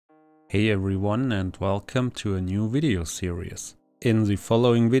Hey everyone, and welcome to a new video series. In the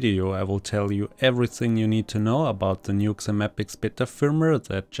following video I will tell you everything you need to know about the new XIM Epics beta firmware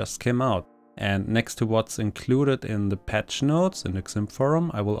that just came out. And next to what's included in the patch notes in the XIM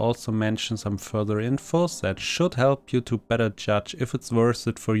forum, I will also mention some further infos that should help you to better judge if it's worth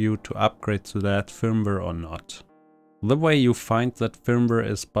it for you to upgrade to that firmware or not. The way you find that firmware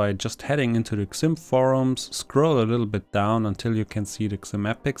is by just heading into the XIM forums, scroll a little bit down until you can see the XIM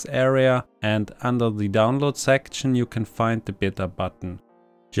Epics area, and under the download section you can find the beta button.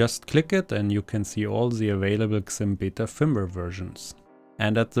 Just click it and you can see all the available XIM beta firmware versions.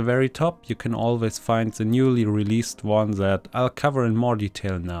 And at the very top you can always find the newly released one that I'll cover in more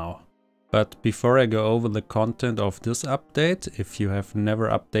detail now. But before I go over the content of this update, if you have never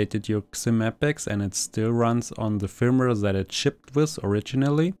updated your XIM Epics and it still runs on the firmware that it shipped with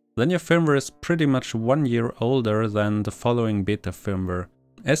originally, then your firmware is pretty much 1 year older than the following beta firmware.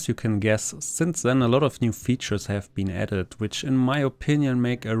 As you can guess, since then a lot of new features have been added, which in my opinion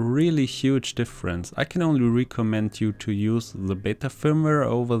make a really huge difference. I can only recommend you to use the beta firmware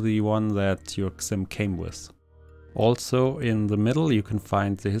over the one that your XIM came with. Also in the middle you can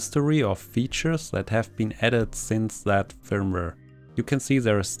find the history of features that have been added since that firmware. You can see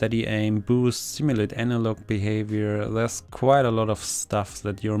there is steady aim, boost, simulate analog behavior. There's quite a lot of stuff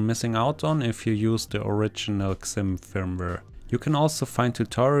that you're missing out on if you use the original XIM firmware. You can also find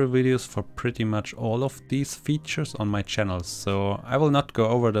tutorial videos for pretty much all of these features on my channel, so I will not go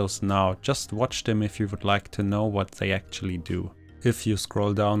over those now, just watch them if you would like to know what they actually do. If you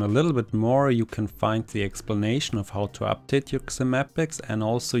scroll down a little bit more, you can find the explanation of how to update your XIM Epics and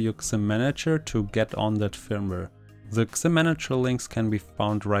also your XIM Manager to get on that firmware. The XIM Manager links can be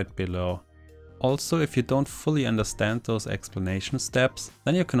found right below. Also, if you don't fully understand those explanation steps,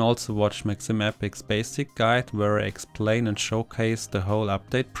 then you can also watch my XIM Epics basic guide where I explain and showcase the whole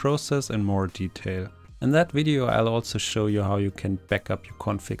update process in more detail. In that video I'll also show you how you can back up your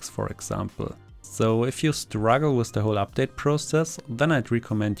configs, for example. So if you struggle with the whole update process, then I'd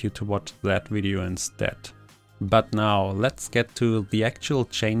recommend you to watch that video instead. But now let's get to the actual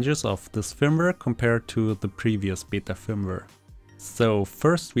changes of this firmware compared to the previous beta firmware. So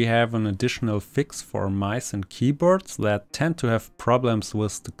first we have an additional fix for mice and keyboards that tend to have problems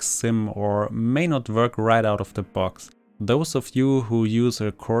with the XIM or may not work right out of the box. Those of you who use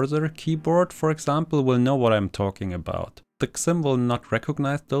a cursor keyboard, for example, will know what I'm talking about. The XIM will not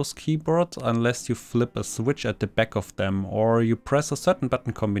recognize those keyboards unless you flip a switch at the back of them or you press a certain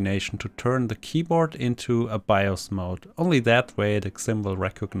button combination to turn the keyboard into a BIOS mode. Only that way the XIM will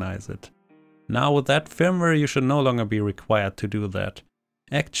recognize it. Now with that firmware you should no longer be required to do that.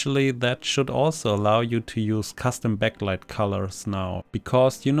 Actually, that should also allow you to use custom backlight colors now,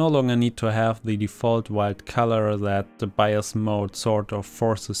 because you no longer need to have the default white color that the BIOS mode sort of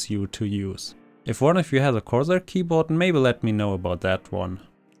forces you to use. If one of you has a cursor keyboard, maybe let me know about that one.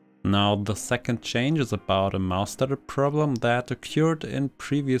 Now the second change is about a mouse stutter problem that occurred in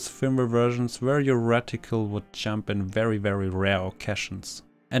previous firmware versions where your reticle would jump in very rare occasions.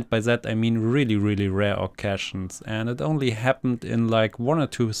 And by that I mean really rare occasions, and it only happened in like 1 or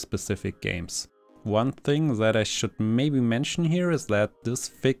 2 specific games. One thing that I should maybe mention here is that this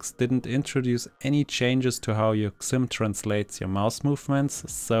fix didn't introduce any changes to how your XIM translates your mouse movements,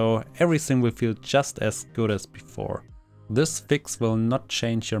 so everything will feel just as good as before. This fix will not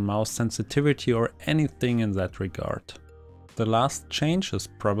change your mouse sensitivity or anything in that regard. The last change is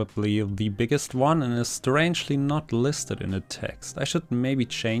probably the biggest one and is strangely not listed in the text. I should maybe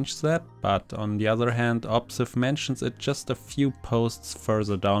change that, but on the other hand XIM mentions it just a few posts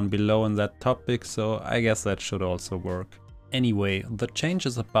further down below in that topic, so I guess that should also work. Anyway, the change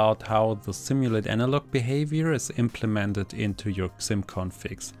is about how the simulate analog behavior is implemented into your XIM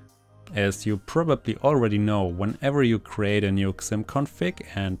configs. As you probably already know, whenever you create a new XIM config,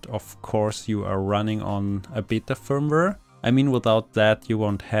 and of course you are running on a beta firmware, I mean without that you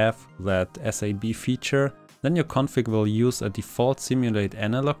won't have that SAB feature, then your config will use a default simulate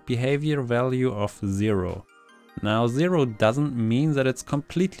analog behavior value of 0. Now 0 doesn't mean that it's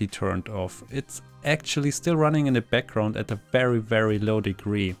completely turned off, it's actually still running in the background at a very low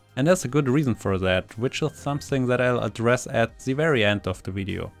degree. And there's a good reason for that, which is something that I'll address at the very end of the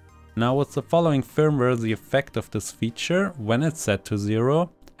video. Now with the following firmware, the effect of this feature, when it's set to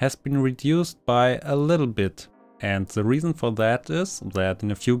 0, has been reduced by a little bit. And the reason for that is that in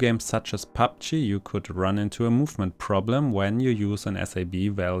a few games such as PUBG you could run into a movement problem when you use an SAB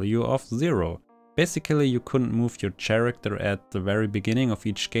value of 0. Basically you couldn't move your character at the very beginning of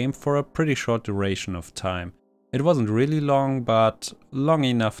each game for a pretty short duration of time. It wasn't really long, but long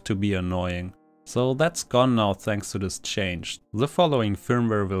enough to be annoying. So that's gone now thanks to this change. The following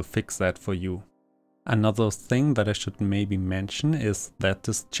firmware will fix that for you. Another thing that I should maybe mention is that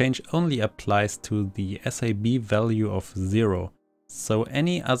this change only applies to the SAB value of 0. So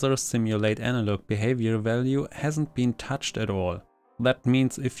any other simulate analog behavior value hasn't been touched at all. That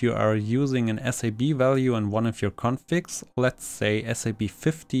means if you are using an SAB value in one of your configs, let's say SAB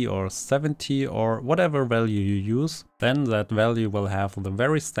 50 or 70 or whatever value you use, then that value will have the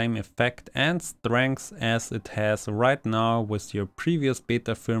very same effect and strength as it has right now with your previous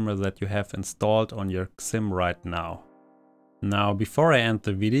beta firmware that you have installed on your XIM right now. Now, before I end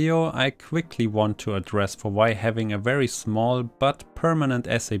the video, I quickly want to address for why having a very small but permanent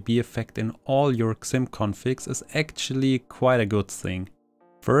SAB effect in all your XIM configs is actually quite a good thing.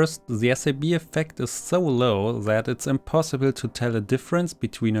 First, the SAB effect is so low that it's impossible to tell a difference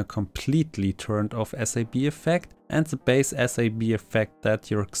between a completely turned off SAB effect and the base SAB effect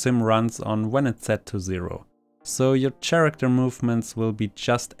that your XIM runs on when it's set to 0. So your character movements will be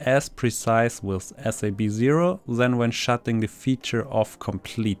just as precise with SAB 0 than when shutting the feature off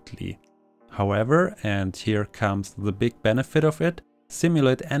completely. However, and here comes the big benefit of it,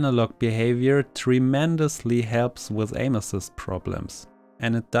 simulate analog behavior tremendously helps with aim assist problems.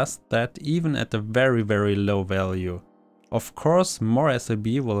 And it does that even at a very low value. Of course, more SAB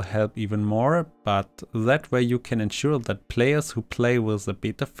will help even more, but that way you can ensure that players who play with a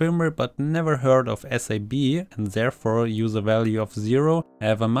beta firmware but never heard of SAB and therefore use a value of 0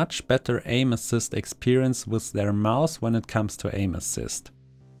 have a much better aim assist experience with their mouse when it comes to aim assist.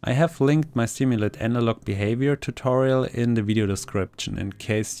 I have linked my simulate analog behavior tutorial in the video description in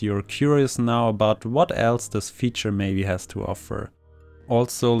case you're curious now about what else this feature maybe has to offer.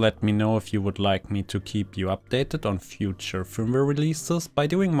 Also, let me know if you would like me to keep you updated on future firmware releases by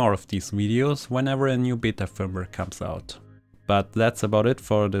doing more of these videos whenever a new beta firmware comes out. But that's about it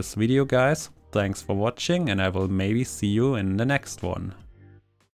for this video, guys. Thanks for watching and I will maybe see you in the next one.